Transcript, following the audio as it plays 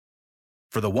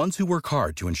For the ones who work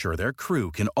hard to ensure their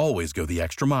crew can always go the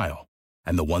extra mile,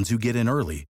 and the ones who get in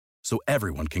early so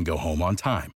everyone can go home on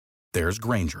time, there's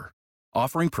Grainger,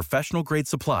 offering professional-grade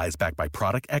supplies backed by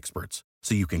product experts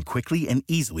so you can quickly and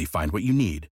easily find what you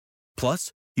need.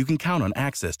 Plus, you can count on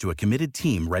access to a committed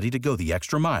team ready to go the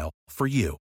extra mile for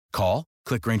you. Call,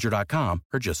 click Grainger.com,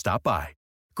 or just stop by.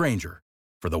 Grainger,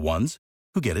 for the ones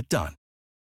who get it done.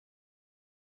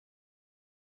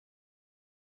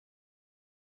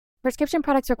 Prescription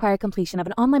products require completion of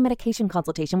an online medication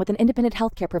consultation with an independent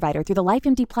healthcare provider through the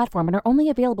LifeMD platform and are only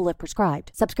available if prescribed.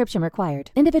 Subscription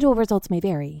required. Individual results may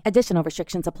vary. Additional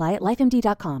restrictions apply at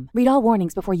lifemd.com. Read all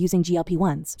warnings before using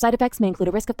GLP-1s. Side effects may include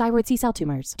a risk of thyroid C-cell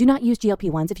tumors. Do not use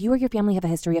GLP-1s if you or your family have a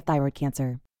history of thyroid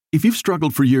cancer. If you've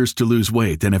struggled for years to lose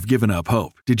weight and have given up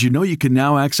hope, did you know you can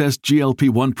now access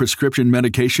GLP-1 prescription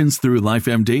medications through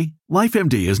LifeMD?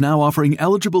 LifeMD is now offering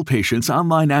eligible patients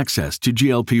online access to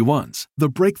GLP-1s, the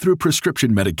breakthrough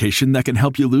prescription medication that can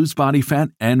help you lose body fat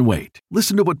and weight.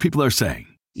 Listen to what people are saying.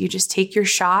 You just take your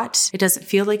shot. It doesn't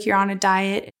feel like you're on a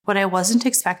diet. What I wasn't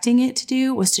expecting it to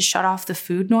do was to shut off the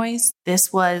food noise.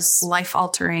 This was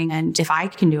life-altering, and if I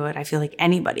can do it, I feel like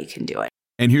anybody can do it.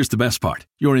 And here's the best part.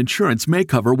 Your insurance may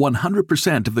cover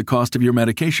 100% of the cost of your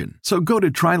medication. So go to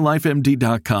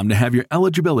TryLifeMD.com to have your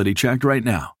eligibility checked right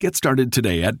now. Get started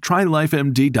today at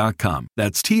TryLifeMD.com.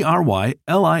 That's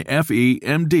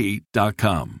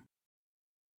TryLifeMD.com.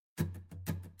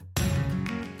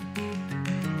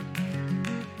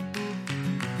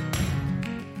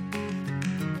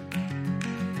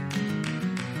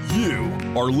 You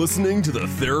are listening to the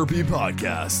Therapy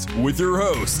Podcast with your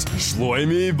host,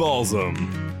 Shlomi Balsam.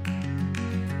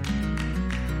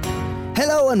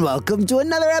 Hello and welcome to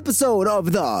another episode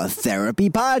of the Therapy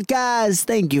Podcast.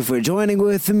 Thank you for joining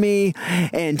with me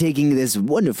and taking this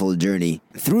wonderful journey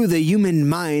through the human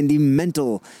mind, the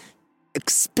mental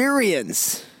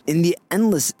experience in the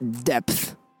endless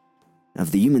depth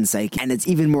of the human psyche. And it's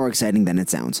even more exciting than it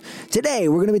sounds. Today,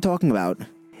 we're going to be talking about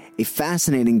a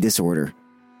fascinating disorder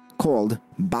called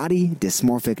body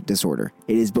dysmorphic disorder.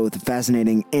 It is both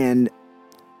fascinating and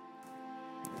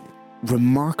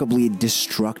remarkably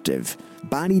destructive.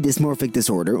 Body dysmorphic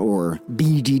disorder, or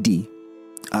BDD,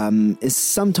 is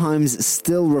sometimes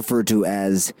still referred to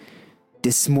as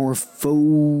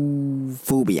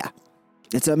dysmorphophobia.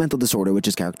 It's a mental disorder which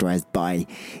is characterized by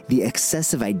the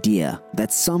excessive idea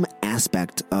that some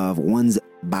aspect of one's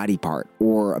body part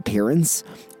or appearance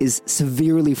is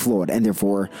severely flawed and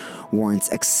therefore warrants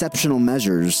exceptional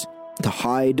measures to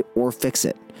hide or fix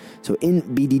it. So in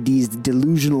BDD's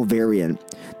delusional variant,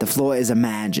 the flaw is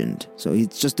imagined. So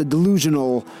it's just a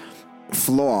delusional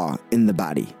flaw in the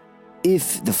body.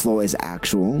 If the flaw is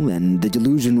actual, then the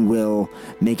delusion will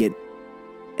make it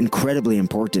incredibly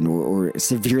important or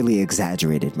severely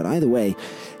exaggerated. But either way,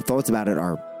 thoughts about it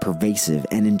are pervasive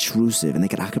and intrusive, and they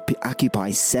can occupy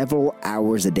several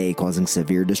hours a day, causing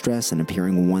severe distress and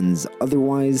impairing one's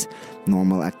otherwise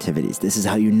normal activities. This is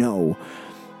how you know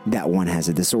that one has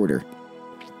a disorder.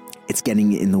 It's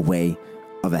getting in the way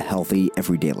of a healthy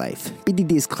everyday life.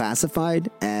 BDD is classified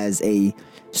as a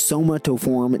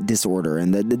somatoform disorder,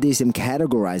 and the DSM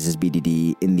categorizes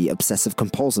BDD in the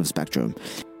obsessive-compulsive spectrum.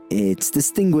 It's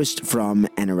distinguished from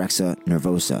anorexia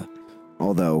nervosa,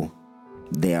 although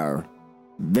they are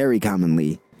very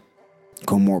commonly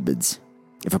comorbids.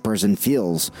 If a person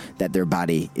feels that their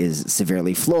body is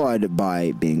severely flawed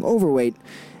by being overweight,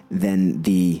 then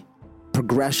the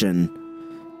progression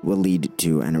will lead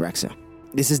to anorexia.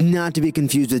 This is not to be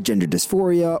confused with gender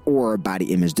dysphoria or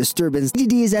body image disturbance.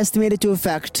 BDD is estimated to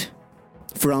affect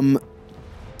from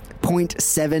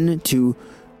 0.7 to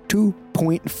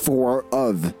 2.4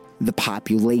 of the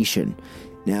population.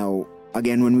 Now,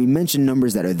 again, when we mention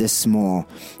numbers that are this small,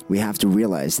 we have to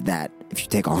realize that if you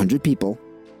take 100 people,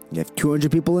 you have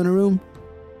 200 people in a room,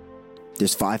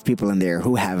 there's 5 people in there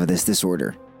who have this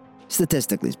disorder,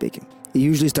 statistically speaking. It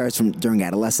usually starts from during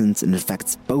adolescence and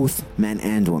affects both men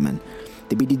and women.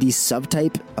 The BDD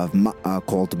subtype of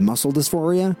called muscle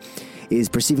dysphoria is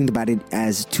perceiving the body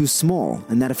as too small,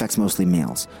 and that affects mostly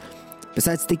males.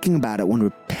 Besides thinking about it, one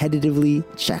repetitively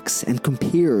checks and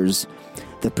compares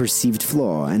the perceived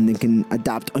flaw, and then can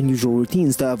adopt unusual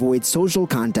routines to avoid social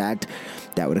contact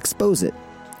that would expose it.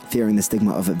 Fearing the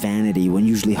stigma of vanity, one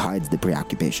usually hides the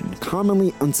preoccupation.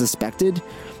 Commonly unsuspected,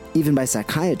 even by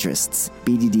psychiatrists,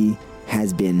 BDD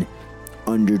has been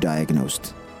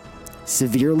underdiagnosed,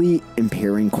 severely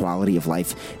impairing quality of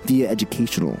life via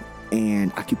educational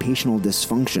and occupational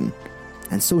dysfunction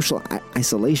and social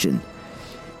isolation.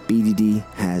 BDD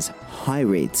has high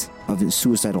rates of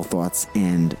suicidal thoughts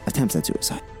and attempts at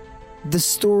suicide. The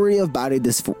story of body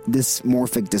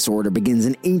dysmorphic disorder begins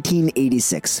in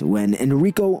 1886 when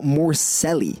Enrico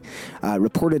Morselli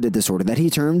reported a disorder that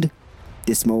he termed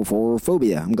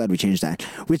dysmorphophobia. I'm glad we changed that,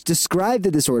 which described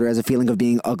the disorder as a feeling of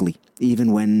being ugly,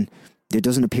 even when there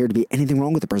doesn't appear to be anything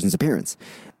wrong with the person's appearance.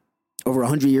 Over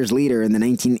 100 years later, in the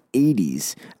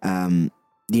 1980s,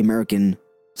 the American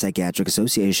Psychiatric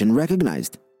Association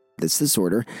recognized this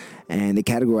disorder, and they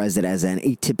categorized it as an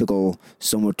atypical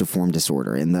somatoform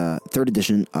disorder in the third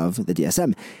edition of the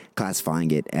DSM,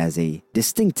 classifying it as a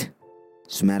distinct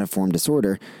somatoform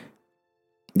disorder.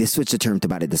 They switched the term to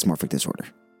body dysmorphic disorder.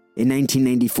 In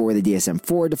 1994, the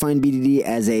DSM-4 defined BDD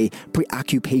as a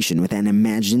preoccupation with an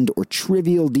imagined or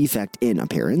trivial defect in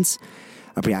appearance,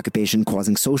 a preoccupation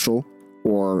causing social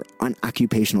or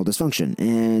unoccupational dysfunction,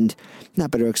 and not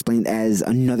better explained as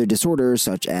another disorder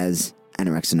such as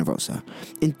anorexia nervosa.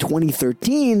 In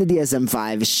 2013, the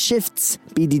DSM-5 shifts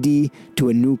BDD to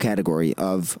a new category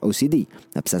of OCD,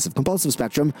 obsessive-compulsive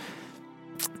spectrum.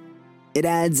 It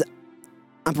adds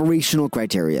operational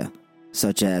criteria,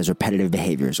 such as repetitive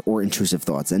behaviors or intrusive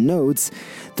thoughts, and notes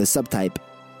the subtype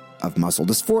of muscle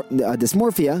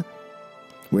dysmorphia,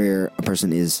 where a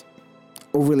person is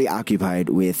overly occupied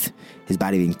with his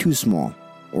body being too small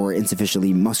or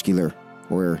insufficiently muscular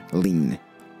or lean.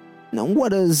 Now, what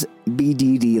does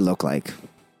BDD look like?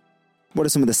 What are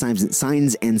some of the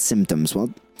signs and symptoms?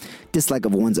 Well, dislike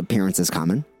of one's appearance is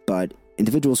common, but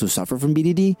individuals who suffer from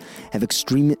BDD have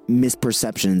extreme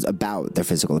misperceptions about their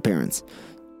physical appearance.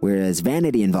 Whereas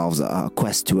vanity involves a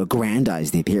quest to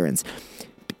aggrandize the appearance.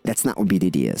 That's not what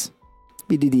BDD is.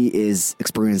 BDD is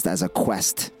experienced as a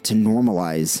quest to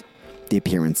normalize the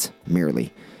appearance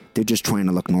merely. They're just trying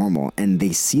to look normal, and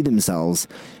they see themselves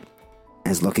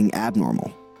as looking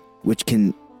abnormal,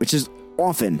 which is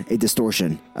often a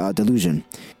distortion, delusion.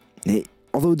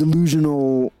 Although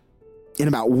delusional in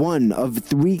about 1 of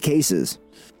 3 cases,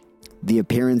 the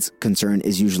appearance concern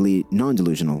is usually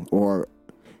non-delusional or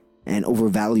an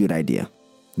overvalued idea.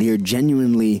 They are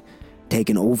genuinely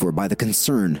taken over by the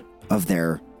concern of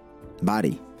their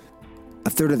body. A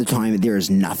third of the time, there is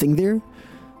nothing there,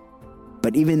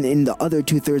 but even in the other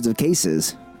 2/3 of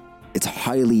cases, it's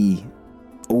highly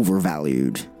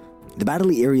overvalued. The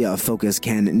bodily area of focus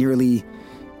can it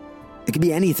could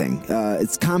be anything.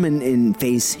 It's common in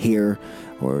face, hair,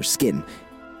 or skin.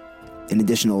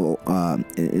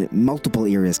 Multiple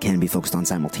areas can be focused on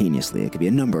simultaneously. It could be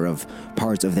a number of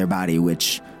parts of their body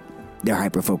which they're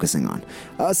hyper-focusing on.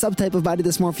 A subtype of body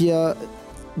dysmorphia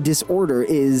disorder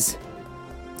is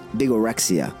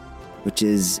bigorexia, which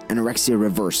is anorexia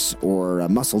reverse or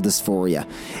muscle dysphoria.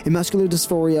 In muscular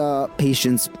dysphoria,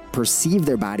 patients perceive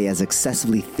their body as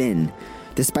excessively thin,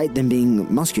 despite them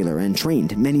being muscular and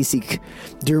trained. Many seek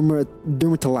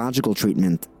dermatological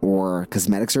treatment or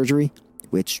cosmetic surgery,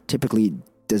 which typically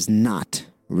does not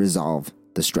resolve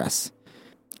the stress.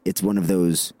 It's one of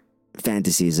those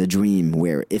fantasies, a dream,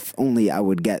 where if only I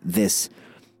would get this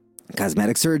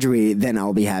cosmetic surgery, then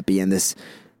I'll be happy. And this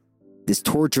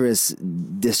torturous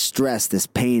distress, this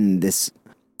pain, this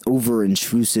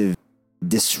over-intrusive,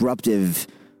 disruptive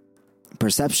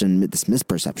perception, this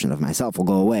misperception of myself will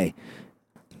go away.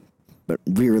 But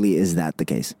rarely is that the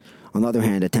case. On the other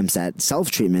hand, attempts at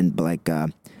self-treatment, like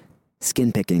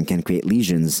skin picking, can create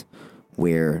lesions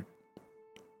where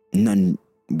none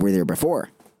were there before.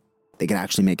 They can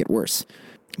actually make it worse.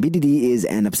 BDD is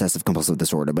an obsessive-compulsive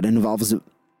disorder, but it involves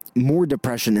more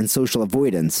depression and social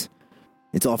avoidance.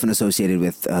 It's often associated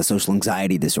with social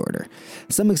anxiety disorder.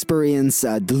 Some experience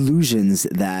delusions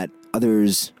that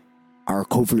others are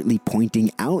covertly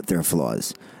pointing out their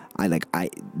flaws.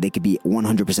 They could be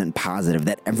 100% positive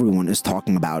that everyone is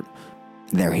talking about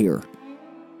their hair,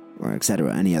 or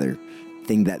etc., any other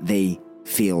thing that they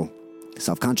feel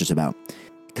self-conscious about.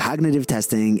 Cognitive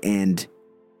testing and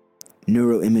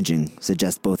neuroimaging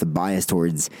suggest both a bias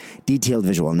towards detailed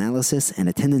visual analysis and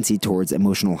a tendency towards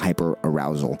emotional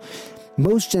hyperarousal.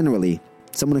 Most generally,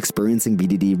 someone experiencing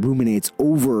BDD ruminates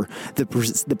over the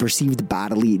perceived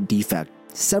bodily defect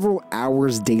several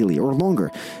hours daily or longer,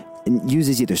 and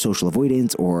uses either social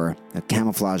avoidance or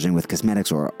camouflaging with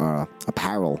cosmetics or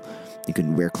apparel. You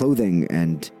can wear clothing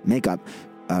and makeup,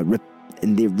 and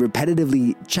they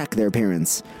repetitively check their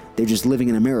appearance. They're just living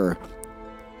in a mirror.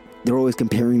 They're always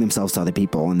comparing themselves to other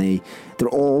people, and they're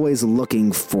always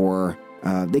looking for,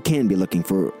 they can be looking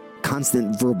for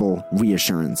constant verbal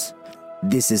reassurance.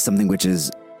 This is something which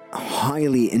is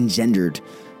highly engendered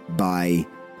by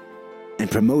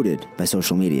and promoted by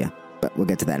social media, but we'll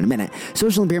get to that in a minute.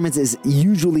 Social impairments is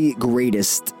usually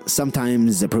greatest,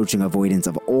 sometimes approaching avoidance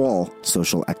of all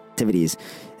social activities.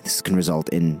 This can result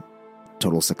in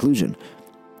total seclusion.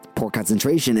 poor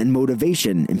concentration and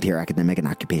motivation, impair academic and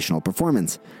occupational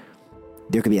performance.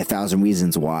 There could be 1,000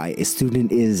 reasons why a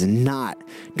student is not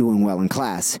doing well in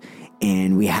class,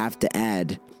 and we have to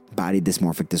add body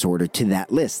dysmorphic disorder to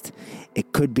that list.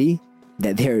 It could be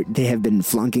that they have been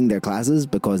flunking their classes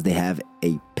because they have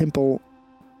a pimple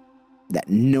that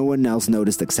no one else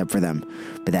noticed except for them,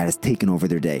 but that has taken over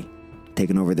their day,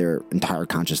 taken over their entire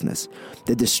consciousness.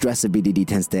 The distress of BDD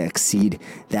tends to exceed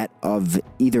that of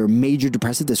either major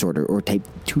depressive disorder or type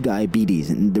 2 diabetes,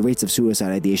 and the rates of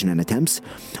suicide ideation and attempts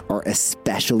are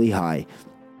especially high.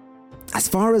 As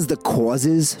far as the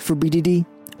causes for BDD,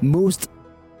 most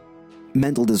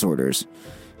mental disorders,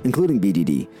 including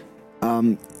BDD,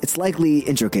 it's likely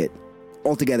intricate,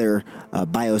 altogether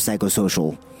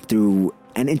biopsychosocial, through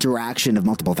an interaction of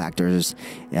multiple factors,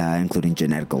 including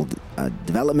genetics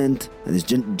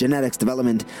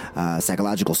development,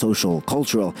 psychological, social,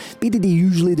 cultural. BDD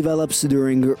usually develops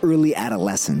during early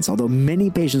adolescence, although many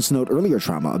patients note earlier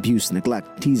trauma, abuse,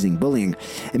 neglect, teasing, bullying.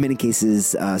 In many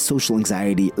cases, social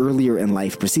anxiety earlier in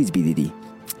life precedes BDD.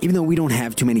 Even though we don't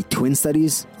have too many twin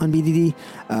studies on BDD,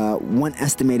 one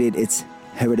estimated its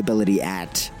heritability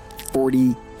at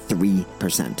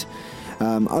 43%.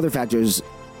 Other factors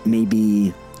may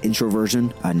be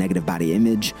introversion, negative body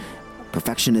image,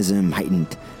 perfectionism,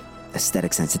 heightened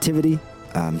aesthetic sensitivity,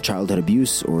 childhood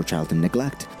abuse or childhood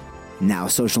neglect. Now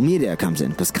social media comes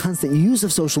in, because constant use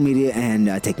of social media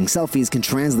and taking selfies can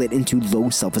translate into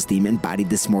low self-esteem and body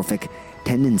dysmorphic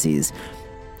tendencies.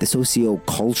 The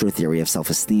socioculture theory of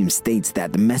self-esteem states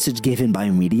that the message given by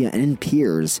media and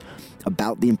peers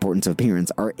about the importance of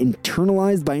appearance are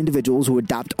internalized by individuals who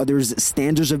adopt others'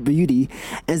 standards of beauty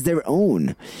as their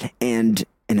own. And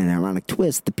in an ironic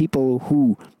twist, the people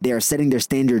who they are setting their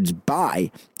standards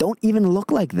by don't even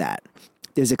look like that.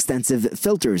 There's extensive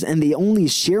filters, and they only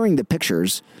sharing the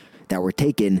pictures that were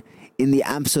taken in the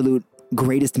absolute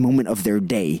greatest moment of their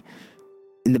day,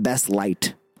 in the best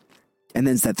light, and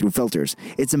then set through filters.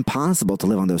 It's impossible to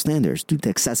live on those standards. Due to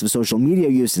excessive social media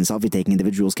use and selfie-taking,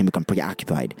 individuals can become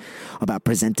preoccupied about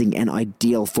presenting an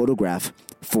ideal photograph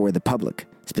for the public.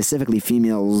 Specifically,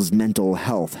 females' mental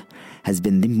health has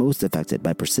been the most affected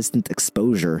by persistent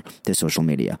exposure to social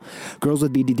media. Girls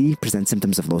with BDD present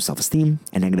symptoms of low self-esteem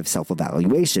and negative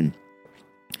self-evaluation.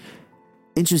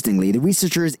 Interestingly, the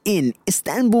researchers in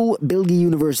Istanbul Bilgi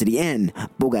University and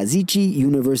Bogazici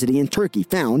University in Turkey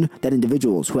found that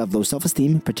individuals who have low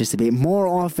self-esteem participate more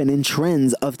often in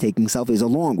trends of taking selfies,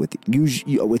 along with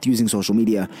using social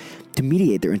media to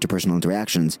mediate their interpersonal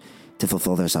interactions to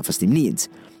fulfill their self-esteem needs.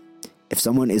 If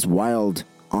someone is wild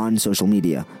on social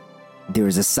media, there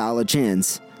is a solid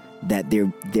chance that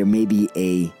they may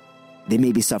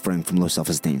be suffering from low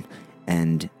self-esteem,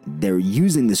 and they're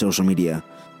using the social media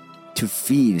to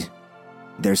feed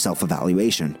their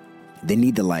self-evaluation. They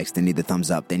need the likes, they need the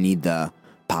thumbs up, they need the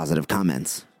positive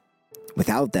comments.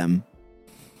 Without them,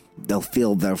 they'll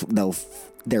feel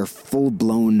their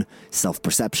full-blown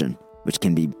self-perception, which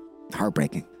can be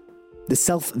heartbreaking. The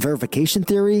self-verification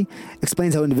theory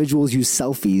explains how individuals use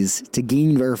selfies to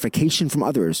gain verification from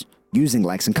others using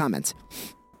likes and comments.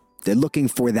 They're looking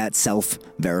for that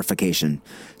self-verification.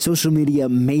 Social media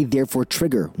may therefore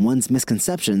trigger one's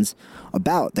misconceptions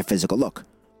about their physical look.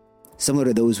 Similar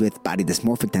to those with body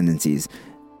dysmorphic tendencies,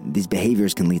 these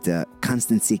behaviors can lead to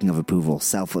constant seeking of approval,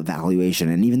 self-evaluation,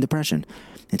 and even depression.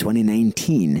 In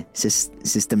 2019,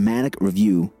 systematic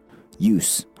review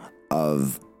use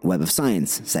of Web of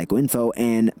Science, PsychoInfo,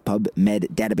 and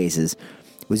PubMed databases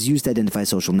was used to identify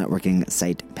social networking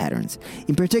site patterns.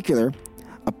 In particular,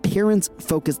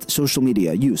 appearance-focused social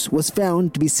media use was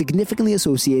found to be significantly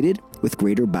associated with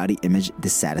greater body image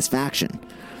dissatisfaction.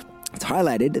 It's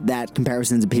highlighted that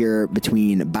comparisons appear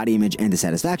between body image and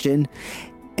dissatisfaction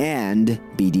and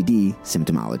BDD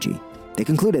symptomology. They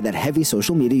concluded that heavy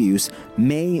social media use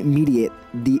may mediate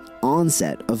the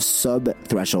onset of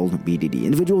sub-threshold BDD.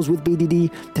 Individuals with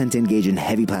BDD tend to engage in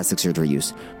heavy plastic surgery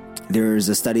use. There's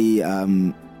a study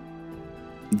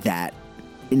that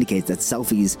indicates that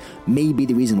selfies may be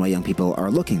the reason why young people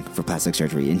are looking for plastic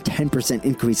surgery. And 10%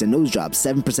 increase in nose jobs,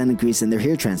 7% increase in their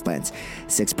hair transplants,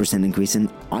 6% increase in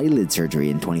eyelid surgery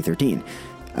in 2013.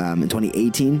 In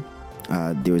 2018,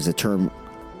 there was a term,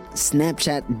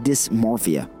 Snapchat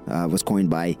dysmorphia, was coined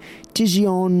by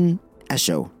Tijion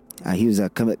Esho. He's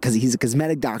a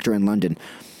cosmetic doctor in London.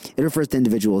 It refers to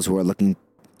individuals who are looking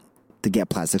to get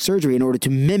plastic surgery in order to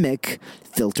mimic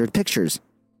filtered pictures.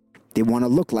 They want to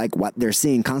look like what they're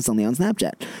seeing constantly on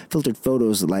Snapchat. Filtered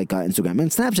photos like Instagram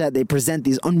and Snapchat, they present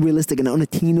these unrealistic and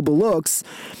unattainable looks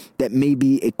that may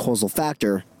be a causal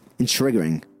factor in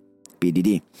triggering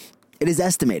BDD. It is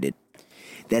estimated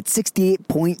that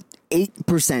 68%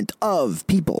 8% of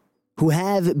people who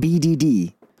have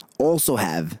BDD also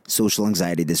have social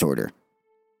anxiety disorder.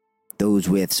 Those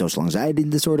with social anxiety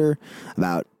disorder,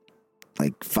 about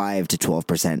 5 to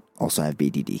 12% also have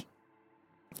BDD.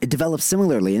 It develops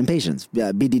similarly in patients.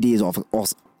 BDD is also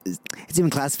it's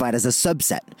even classified as a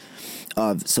subset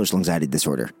of social anxiety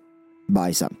disorder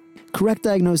by some. Correct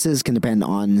diagnosis can depend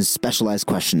on specialized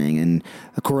questioning and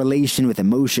a correlation with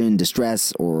emotion,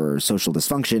 distress, or social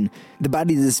dysfunction. The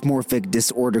Body Dysmorphic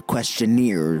Disorder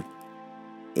Questionnaire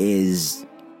is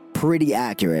pretty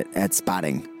accurate at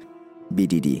spotting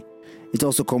BDD. It's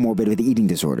also comorbid with eating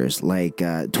disorders,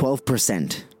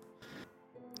 12%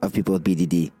 of people with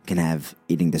BDD can have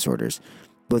eating disorders.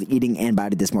 Both eating and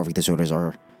body dysmorphic disorders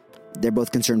they're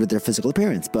both concerned with their physical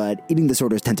appearance, but eating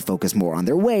disorders tend to focus more on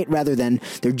their weight rather than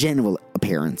their general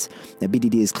appearance. Now,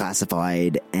 BDD is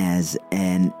classified as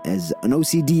an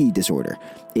OCD disorder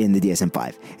in the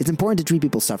DSM-5. It's important to treat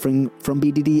people suffering from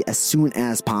BDD as soon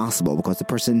as possible because the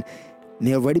person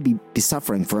may already be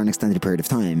suffering for an extended period of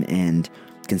time, and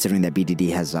considering that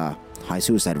BDD has a high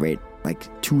suicide rate,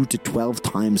 2 to 12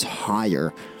 times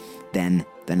higher than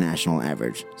the national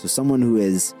average. So someone who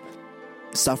is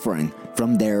suffering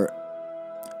from their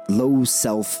low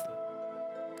self-image,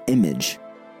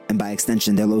 and by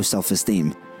extension their low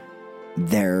self-esteem,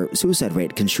 their suicide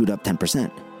rate can shoot up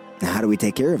 10%. Now, how do we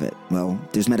take care of it? Well,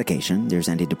 there's medication. There's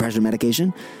antidepressant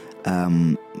medication,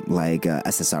 like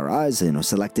SSRIs,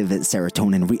 selective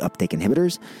serotonin reuptake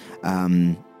inhibitors.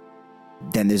 Then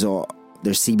there's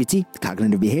CBT,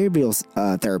 cognitive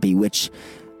behavioral therapy, which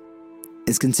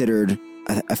is considered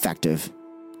effective.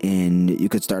 And you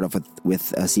could start off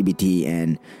with CBT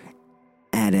and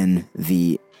add in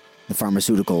the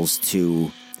pharmaceuticals to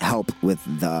help with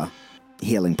the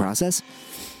healing process.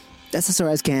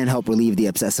 SSRIs can help relieve the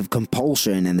obsessive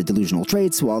compulsion and the delusional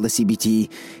traits, while the CBT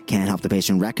can help the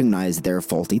patient recognize their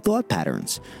faulty thought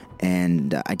patterns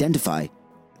and identify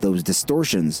those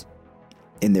distortions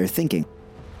in their thinking.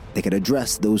 They could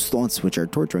address those thoughts which are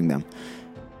torturing them.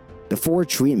 Before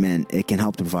treatment, it can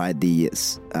help to provide a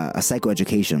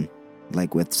psychoeducation,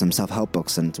 like with some self-help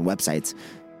books and some websites.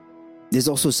 There's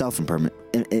also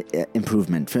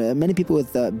self-improvement. For many people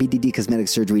with BDD, cosmetic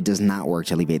surgery does not work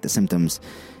to alleviate the symptoms,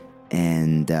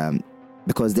 and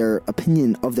because their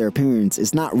opinion of their appearance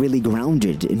is not really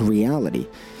grounded in reality.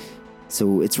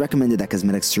 So it's recommended that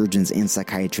cosmetic surgeons and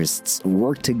psychiatrists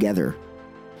work together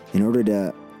in order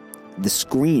to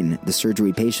screen the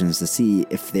surgery patients to see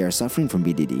if they are suffering from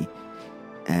BDD,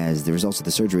 as the results of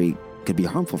the surgery could be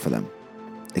harmful for them.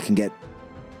 It can get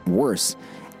worse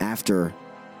after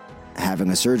having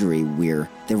a surgery where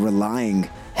they're relying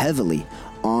heavily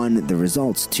on the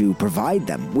results to provide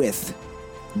them with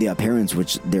the appearance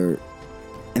which they're...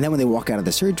 And then when they walk out of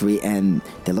the surgery and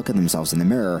they look at themselves in the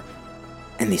mirror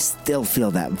and they still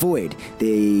feel that void,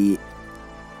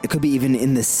 it could be even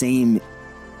in the same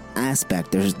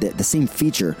aspect, there's the same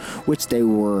feature which they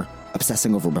were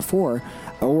obsessing over before,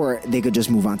 or they could just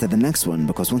move on to the next one,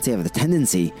 because once they have the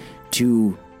tendency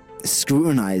to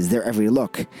scrutinize their every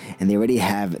look and they already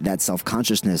have that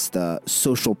self-consciousness, the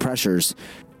social pressures,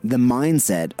 the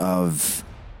mindset of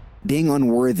being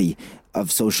unworthy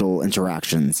of social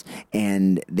interactions,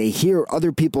 and they hear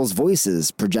other people's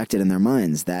voices projected in their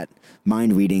minds, that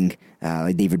mind reading,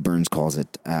 like David Burns calls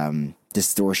it,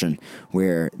 distortion,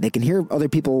 where they can hear other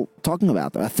people talking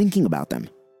about them, thinking about them.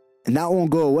 And that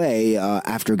won't go away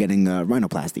after getting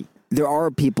rhinoplasty. There are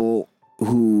people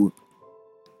who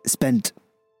spent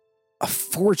a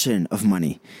fortune of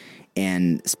money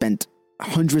and spent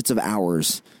hundreds of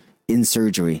hours in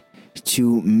surgery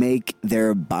to make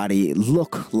their body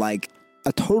look like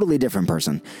a totally different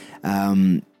person.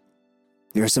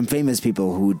 There are some famous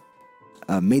people who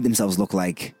made themselves look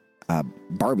like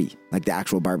Barbie, like the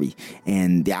actual Barbie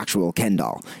and the actual Ken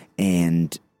doll.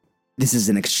 And this is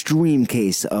an extreme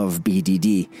case of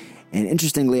BDD. And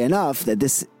interestingly enough, that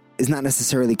this is not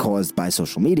necessarily caused by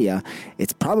social media.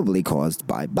 It's probably caused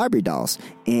by Barbie dolls.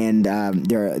 And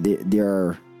there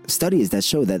are studies that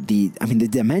show that the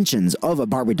dimensions of a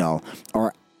Barbie doll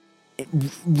are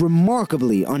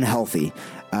remarkably unhealthy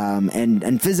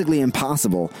and physically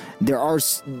impossible.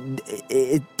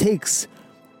 It takes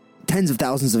tens of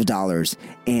thousands of dollars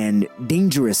and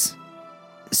dangerous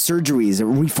surgeries or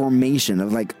reformation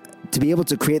of to be able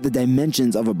to create the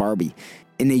dimensions of a Barbie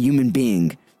in a human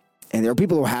being. And there are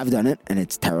people who have done it, and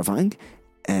it's terrifying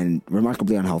and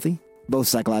remarkably unhealthy, both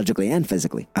psychologically and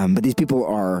physically. But these people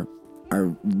are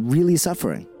really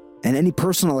suffering, and any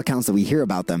personal accounts that we hear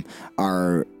about them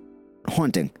are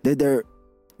haunting. They're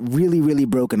really, really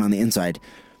broken on the inside,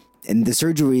 And the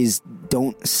surgeries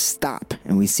don't stop,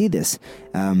 and we see this.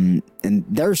 And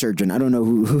their surgeon, I don't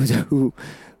know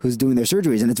who's doing their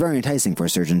surgeries, and it's very enticing for a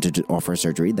surgeon to offer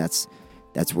surgery. That's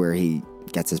where he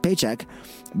gets his paycheck.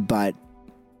 But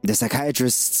the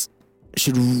psychiatrists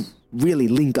should really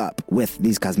link up with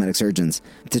these cosmetic surgeons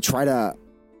to try to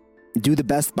do the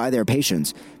best by their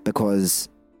patients, because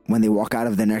when they walk out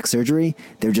of the next surgery,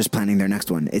 they're just planning their next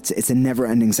one. It's a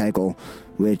never-ending cycle,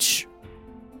 which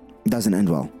doesn't end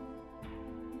well.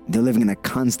 They're living in a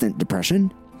constant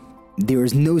depression. There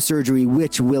is no surgery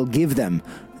which will give them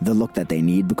the look that they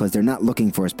need, because they're not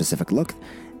looking for a specific look.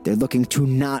 They're looking to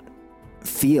not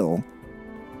feel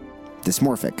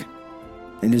dysmorphic.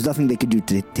 And there's nothing they could do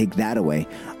to take that away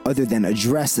other than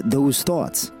address those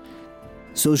thoughts.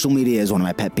 Social media is one of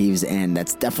my pet peeves, and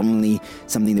that's definitely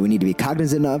something that we need to be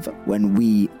cognizant of when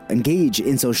we engage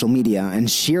in social media and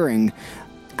sharing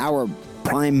our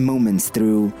prime moments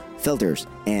through filters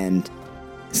and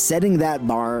setting that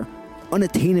bar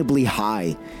unattainably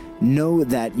high. Know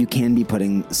that you can be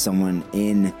putting someone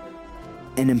in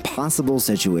an impossible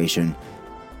situation.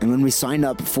 And when we sign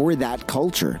up for that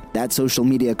culture, that social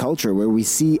media culture where we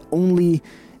see only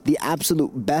the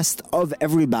absolute best of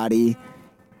everybody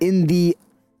in the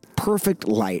perfect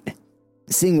light,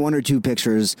 seeing one or two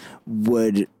pictures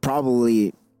would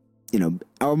probably,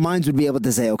 our minds would be able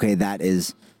to say, okay, that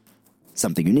is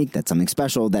something unique, that's something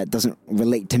special, that doesn't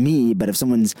relate to me. But if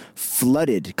someone's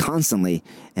flooded constantly,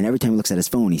 and every time he looks at his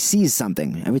phone, he sees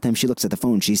something. Every time she looks at the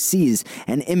phone, she sees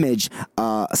an image,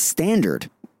 a standard.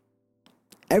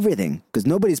 Everything, because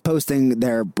nobody's posting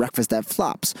their breakfast at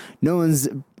Flops. No one's,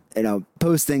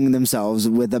 posting themselves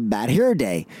with a bad hair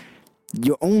day.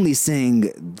 You're only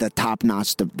seeing the top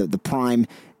notch, the prime,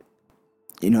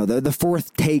 the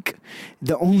fourth take,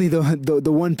 the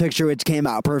one picture which came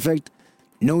out perfect.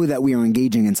 Know that we are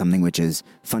engaging in something which is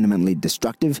fundamentally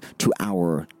destructive to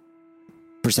our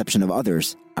perception of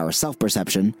others, our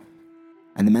self-perception,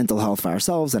 and the mental health for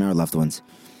ourselves and our loved ones.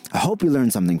 I hope you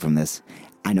learned something from this.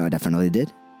 I know I definitely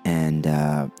did. And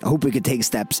I hope we could take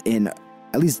steps in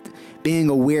at least being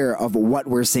aware of what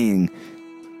we're seeing.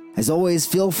 As always,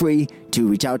 feel free to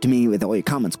reach out to me with all your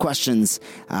comments, questions.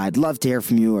 I'd love to hear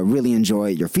from you. I really enjoy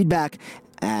your feedback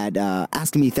at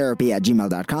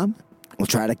askmetherapy@gmail.com. We'll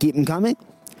try to keep them coming.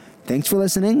 Thanks for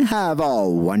listening. Have a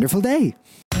wonderful day.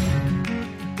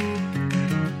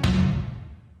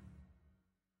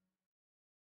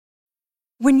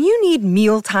 When you need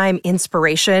mealtime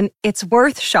inspiration, it's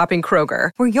worth shopping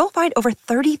Kroger, where you'll find over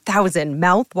 30,000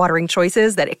 mouth-watering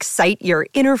choices that excite your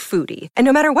inner foodie. And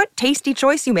no matter what tasty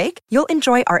choice you make, you'll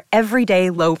enjoy our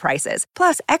everyday low prices,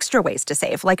 plus extra ways to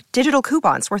save, like digital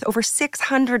coupons worth over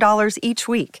 $600 each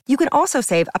week. You can also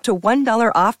save up to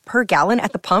 $1 off per gallon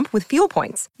at the pump with fuel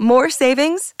points. More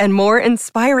savings and more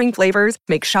inspiring flavors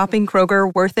make shopping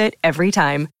Kroger worth it every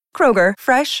time. Kroger,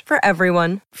 fresh for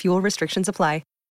everyone. Fuel restrictions apply.